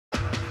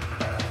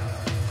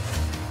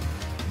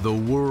The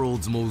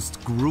world's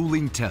most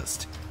grueling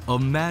test, a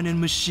man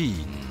and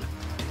machine.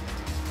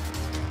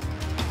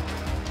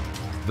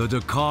 The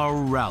Dakar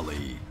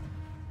Rally.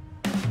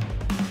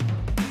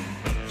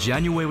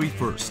 January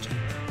 1st.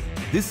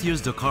 This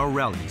year's Dakar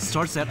Rally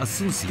starts at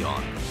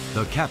Asuncion,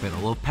 the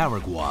capital of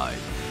Paraguay.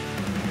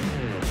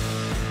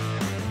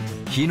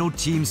 Hino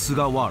Team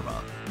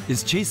Sugawara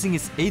is chasing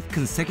its 8th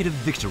consecutive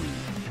victory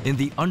in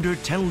the under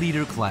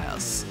 10-liter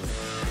class.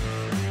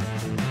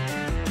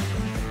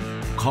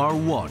 Car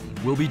 1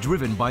 will be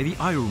driven by the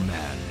Iron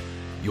Man,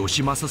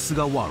 Yoshimasa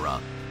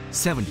Sugawara,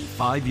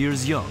 75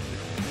 years young.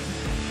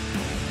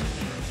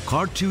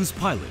 Car 2's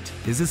pilot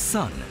is his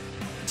son,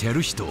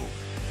 Teruhito.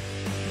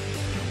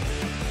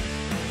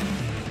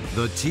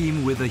 The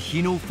team with the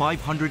Hino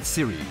 500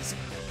 series,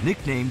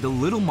 nicknamed the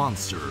Little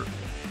Monster,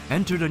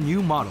 entered a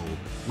new model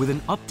with an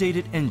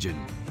updated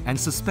engine and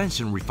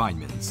suspension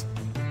refinements.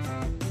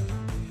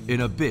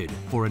 In a bid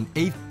for an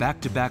 8th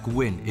back-to-back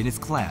win in its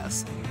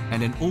class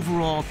and an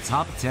overall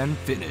top 10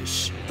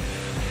 finish.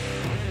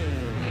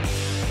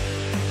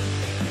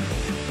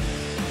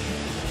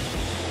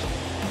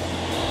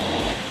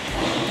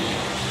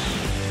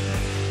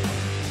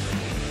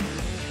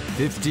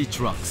 "50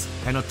 trucks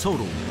and a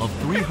total of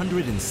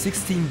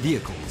 316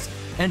 vehicles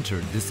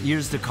entered this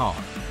year's Dakar.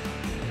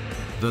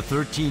 The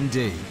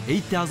 13-day,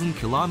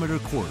 8,000-kilometer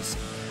course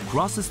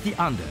crosses the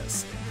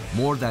Andes,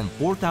 more than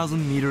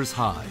 4,000 meters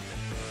high,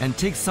 and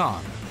takes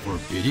on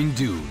forbidding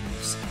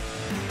dunes.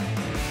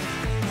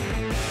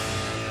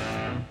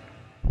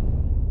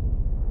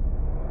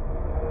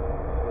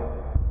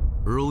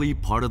 Early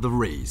part of the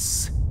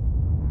race.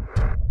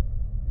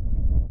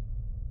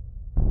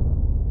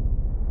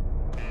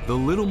 The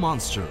Little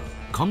Monster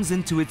comes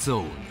into its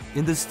own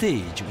in the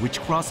stage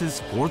which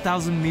crosses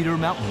 4,000-meter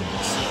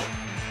mountains.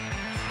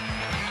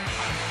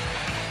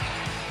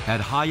 At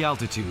high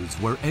altitudes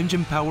where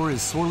engine power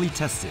is sorely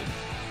tested,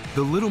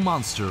 the Little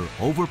Monster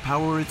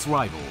overpowers its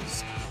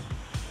rivals.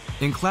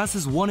 In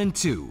classes 1 and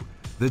 2,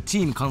 the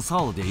team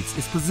consolidates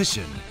its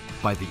position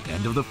by the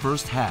end of the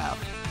first half.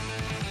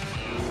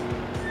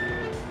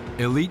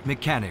 Elite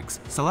mechanics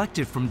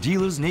selected from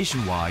dealers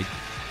nationwide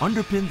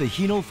underpin the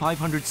Hino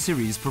 500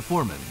 series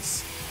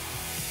performance.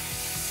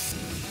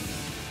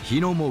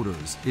 Hino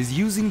Motors is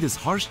using this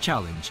harsh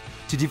challenge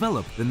to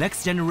develop the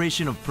next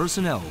generation of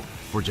personnel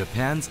for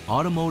Japan's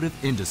automotive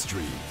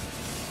industry.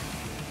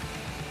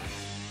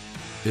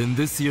 In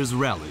this year's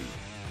rally,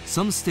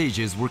 some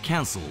stages were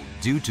cancelled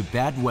due to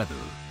bad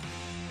weather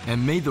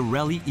and made the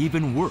rally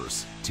even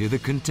worse to the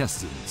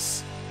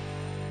contestants.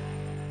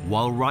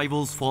 While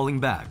rivals falling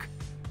back,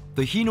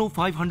 the Hino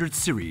 500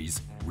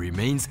 series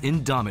remains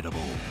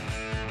indomitable.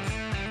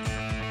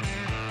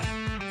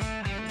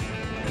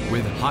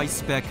 With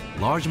high-spec,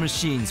 large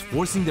machines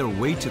forcing their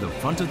way to the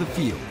front of the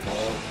field,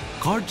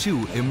 Car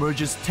 2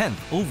 emerges 10th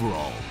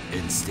overall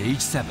in Stage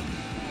 7.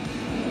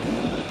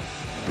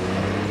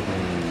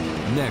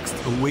 Next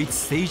awaits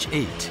Stage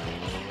 8.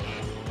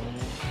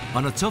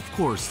 On a tough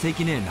course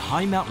taking in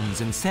high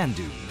mountains and sand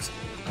dunes,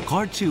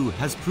 Car 2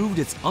 has proved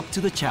it's up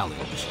to the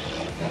challenge.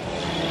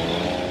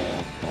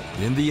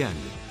 In the end,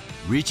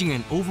 reaching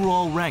an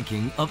overall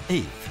ranking of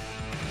 8th.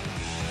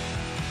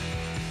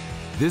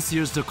 This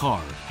year's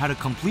Dakar had a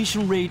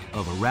completion rate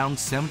of around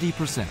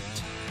 70%.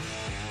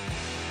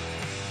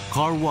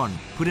 Car 1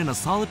 put in a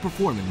solid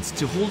performance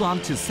to hold on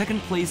to 2nd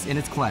place in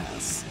its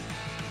class.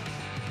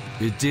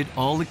 It did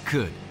all it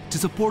could to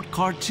support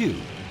Car 2,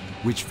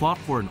 which fought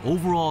for an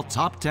overall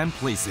top 10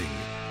 placing.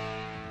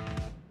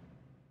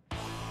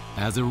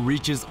 As it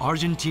reaches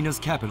Argentina's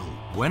capital,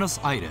 Buenos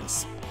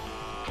Aires,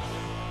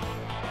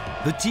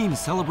 the team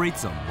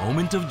celebrates a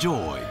moment of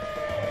joy.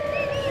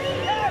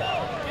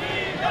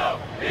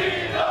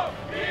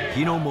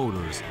 Hino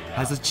Motors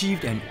has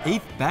achieved an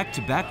 8th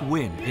back-to-back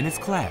win in its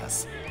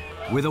class,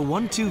 with a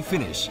 1-2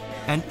 finish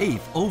and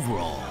 8th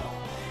overall.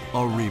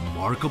 A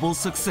remarkable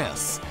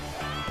success.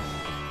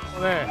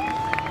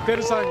 テ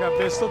ルさんが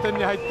ベスト10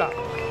に入った。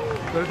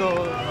それ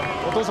と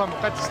お父さんも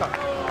帰ってきた。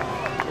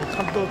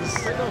感動で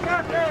す。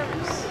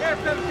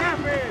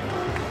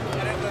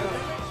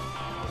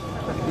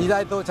2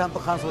台とちゃんと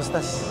完走し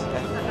たし、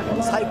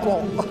最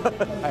高。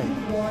は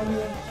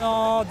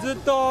い、ずっ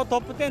とト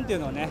ップ10っていう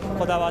のをね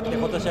こだわって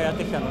今年はやっ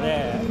てきたの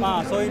で、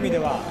そういう意味で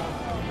は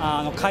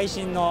会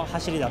心の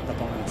走りだった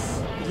と思いま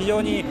す。非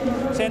常に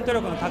戦闘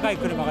力の高い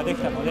車がで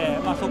きたので、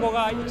そこ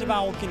が一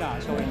番大きな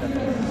勝因だと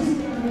思いま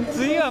す。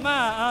次は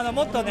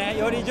もっとね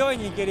より上位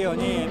に行けるよう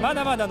にま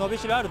だまだ伸び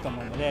しろあると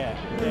思うので、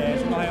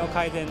その辺を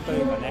改善と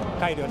いうかね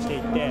改良してい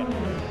って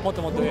もっ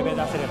ともっと上目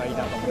指せればいい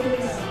なと思い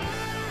ま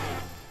す。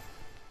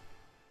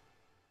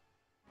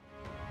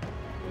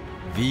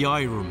The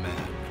Iron Man,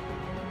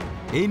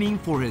 aiming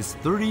for his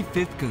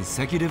 35th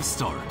consecutive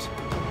start.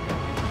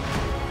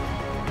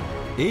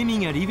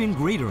 Aiming at even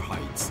greater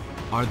heights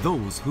are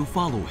those who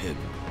follow him.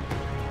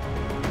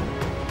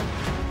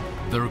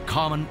 Their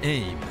common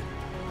aim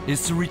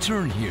is to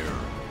return here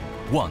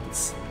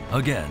once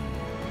again.